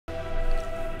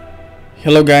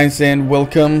Hello guys and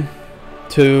welcome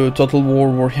to Total War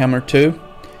WARHAMMER II.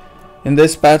 In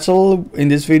this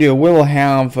video we will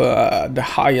have the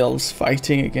high elves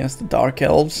fighting against the dark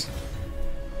elves.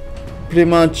 Pretty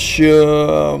much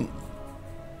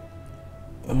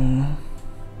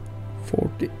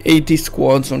 80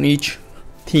 squads on each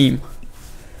team.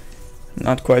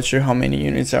 Not quite sure how many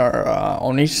units are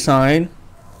on each side.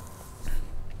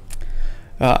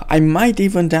 I might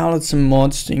even download some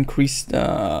mods to increase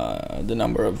the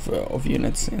number of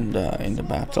units in the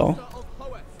battle.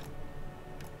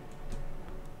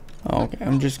 Okay,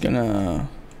 I'm just gonna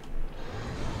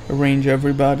arrange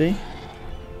everybody.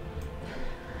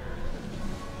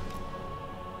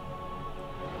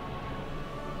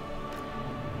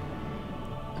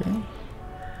 Okay.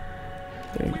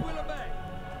 There you go.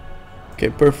 Okay,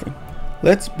 perfect.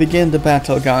 Let's begin the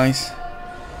battle, guys.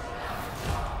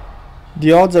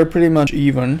 The odds are pretty much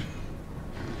even.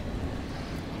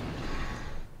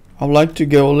 I'd like to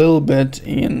go a little bit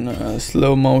in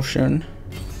slow motion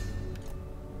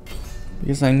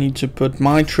because I need to put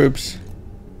my troops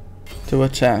to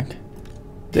attack.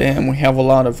 Then we have a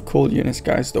lot of cool units,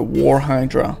 guys. The War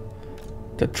Hydra,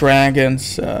 the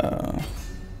dragons, let's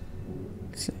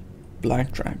see,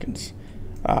 black dragons.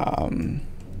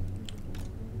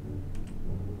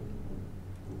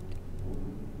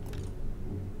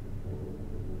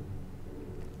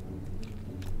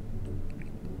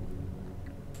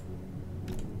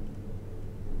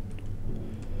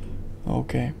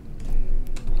 Okay.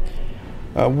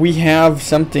 We have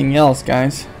something else,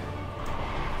 guys.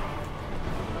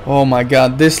 Oh my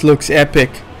god, this looks epic.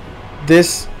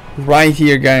 This right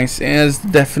here, guys, is the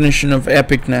definition of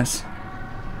epicness.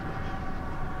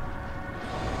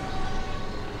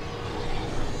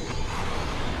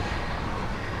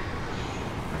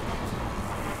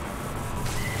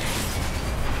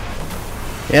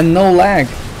 And no lag.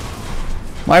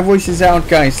 My voice is out,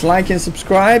 guys. Like and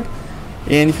subscribe.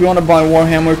 And if you want to buy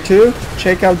Warhammer 2,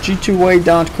 check out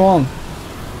g2a.com.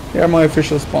 They are my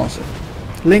official sponsor.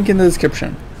 Link in the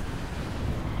description.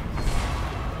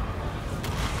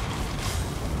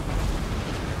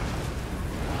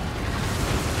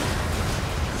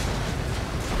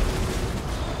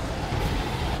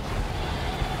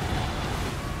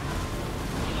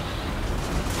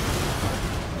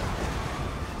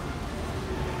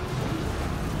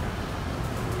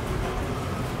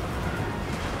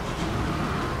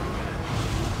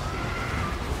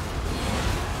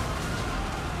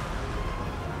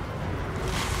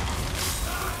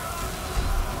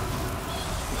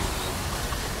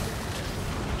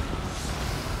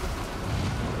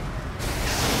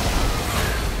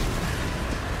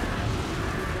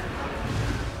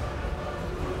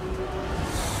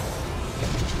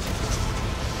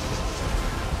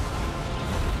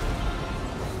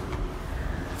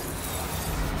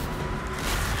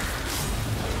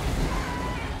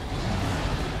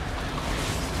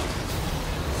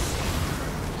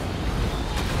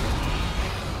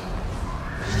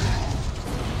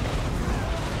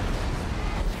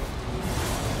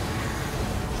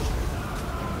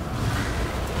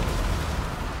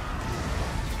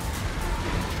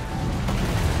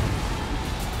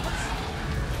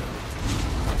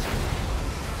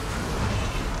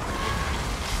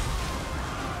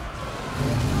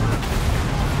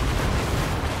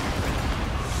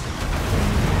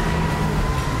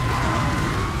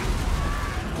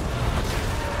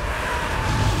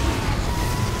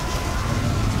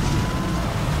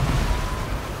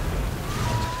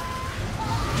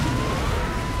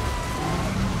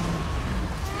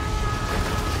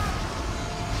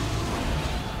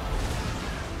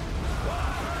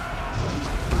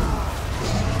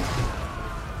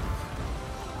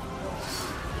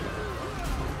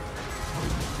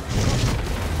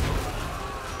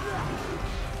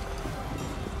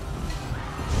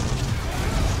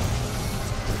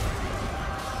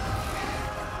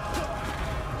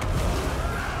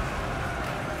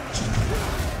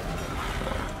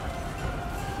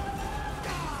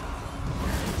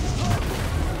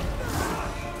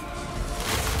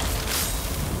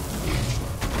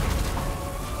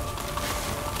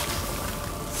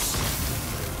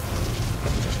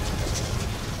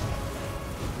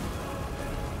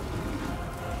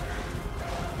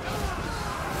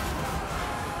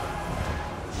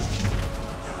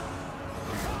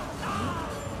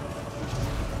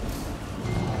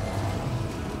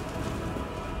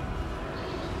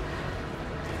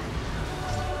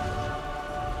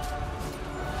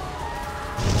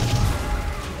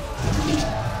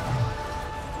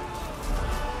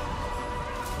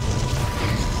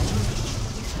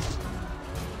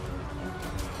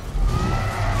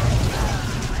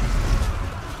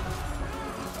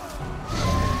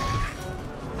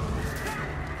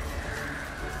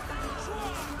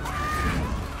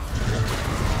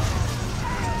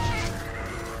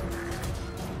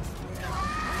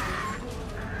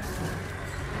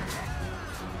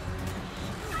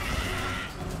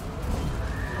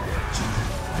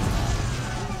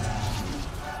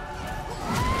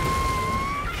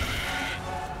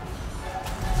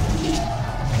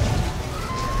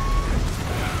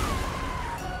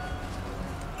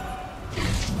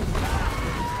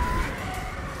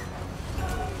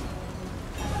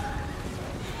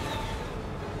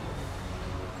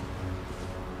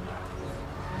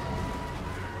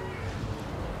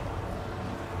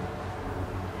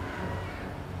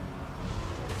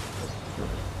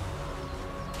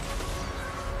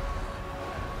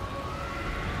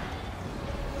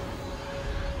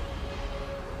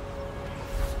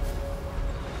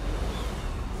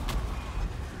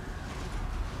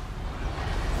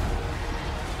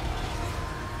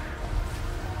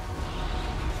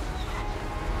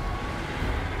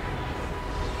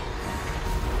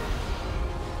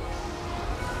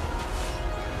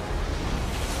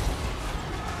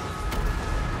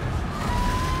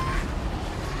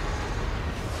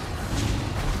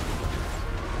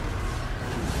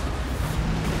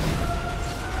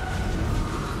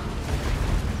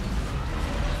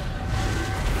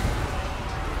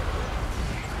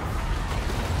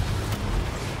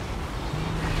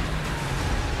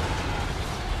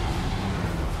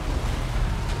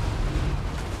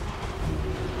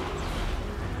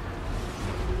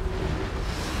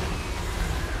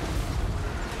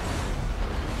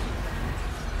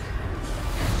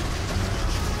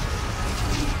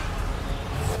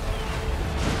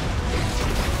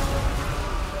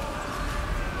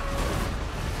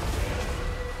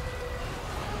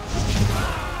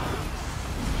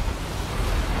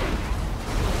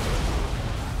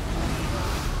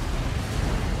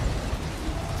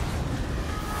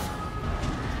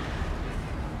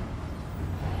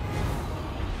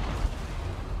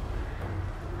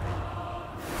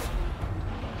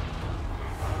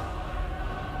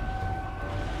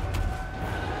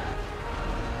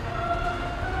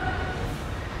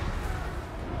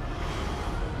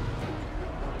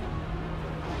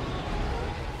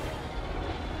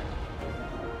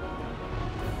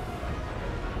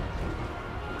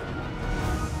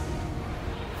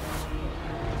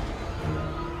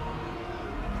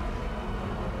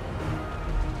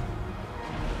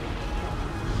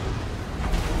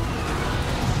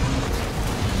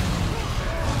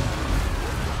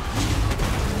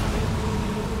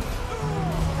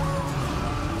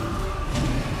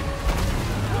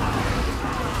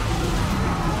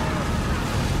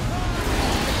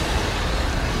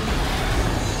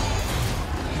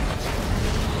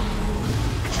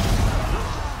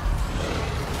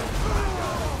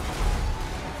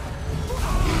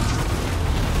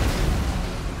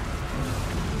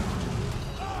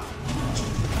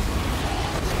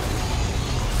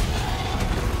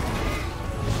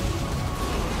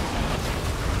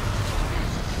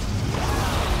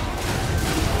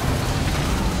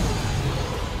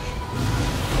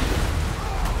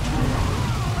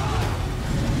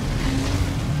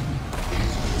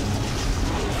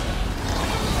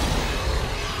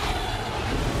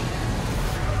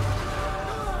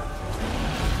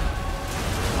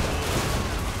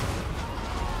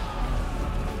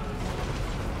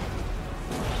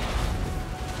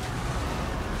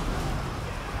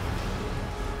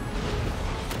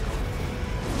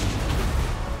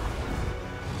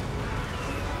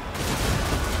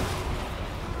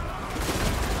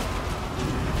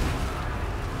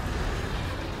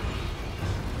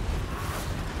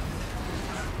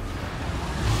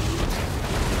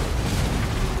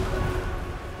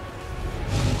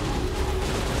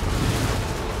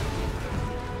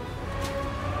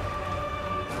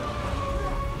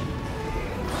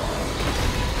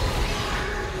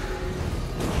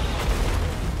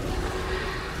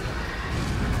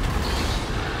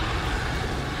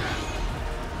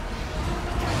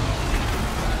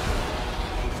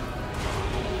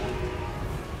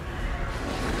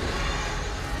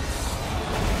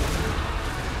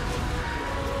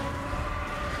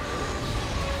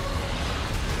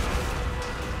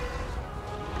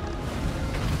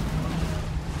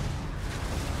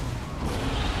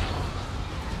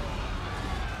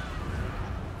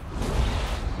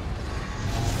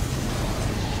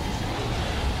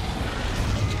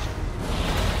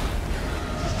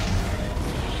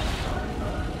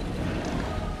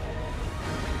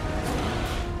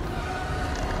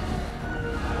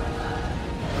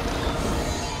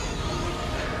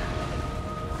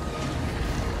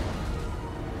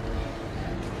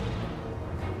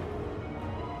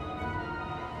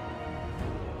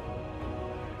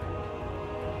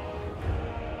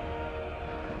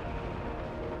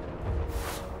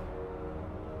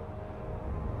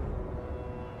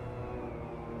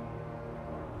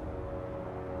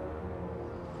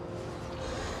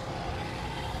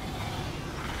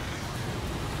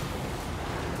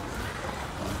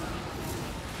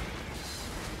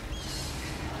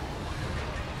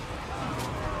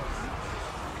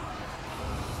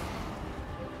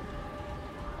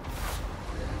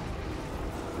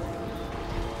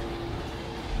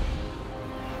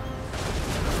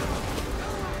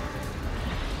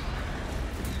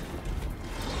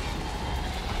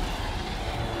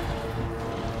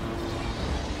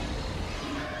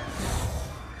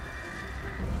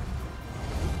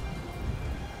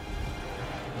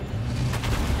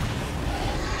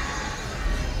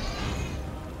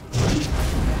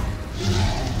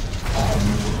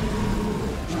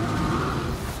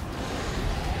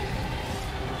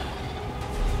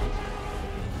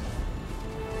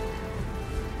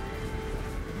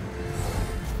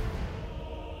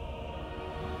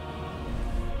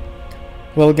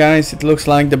 Well guys, it looks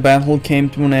like the battle came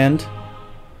to an end.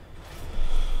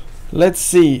 Let's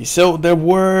see, so there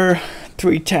were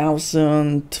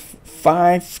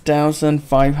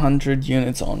 5,500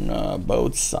 units on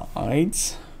both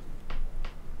sides.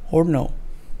 Or no.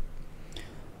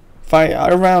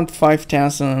 Around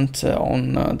 5,000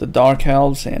 on the dark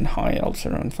elves, and high elves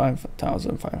around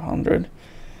 5,500.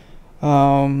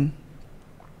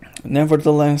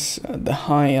 Nevertheless, the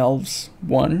high elves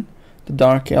won. The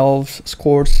dark elves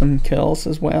scored some kills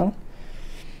as well.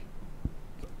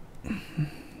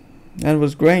 That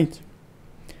was great.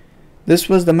 This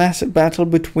was the massive battle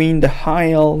between the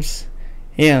high elves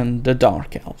and the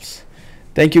dark elves.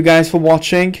 Thank you guys for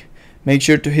watching. Make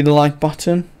sure to hit the like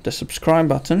button, the subscribe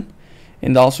button,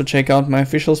 and also check out my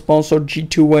official sponsor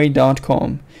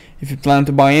g2way.com. If you plan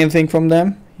to buy anything from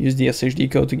them, use the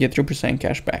SHD code to get 3%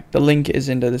 cash back. The link is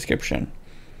in the description.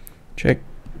 Take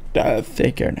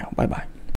care now. Bye bye.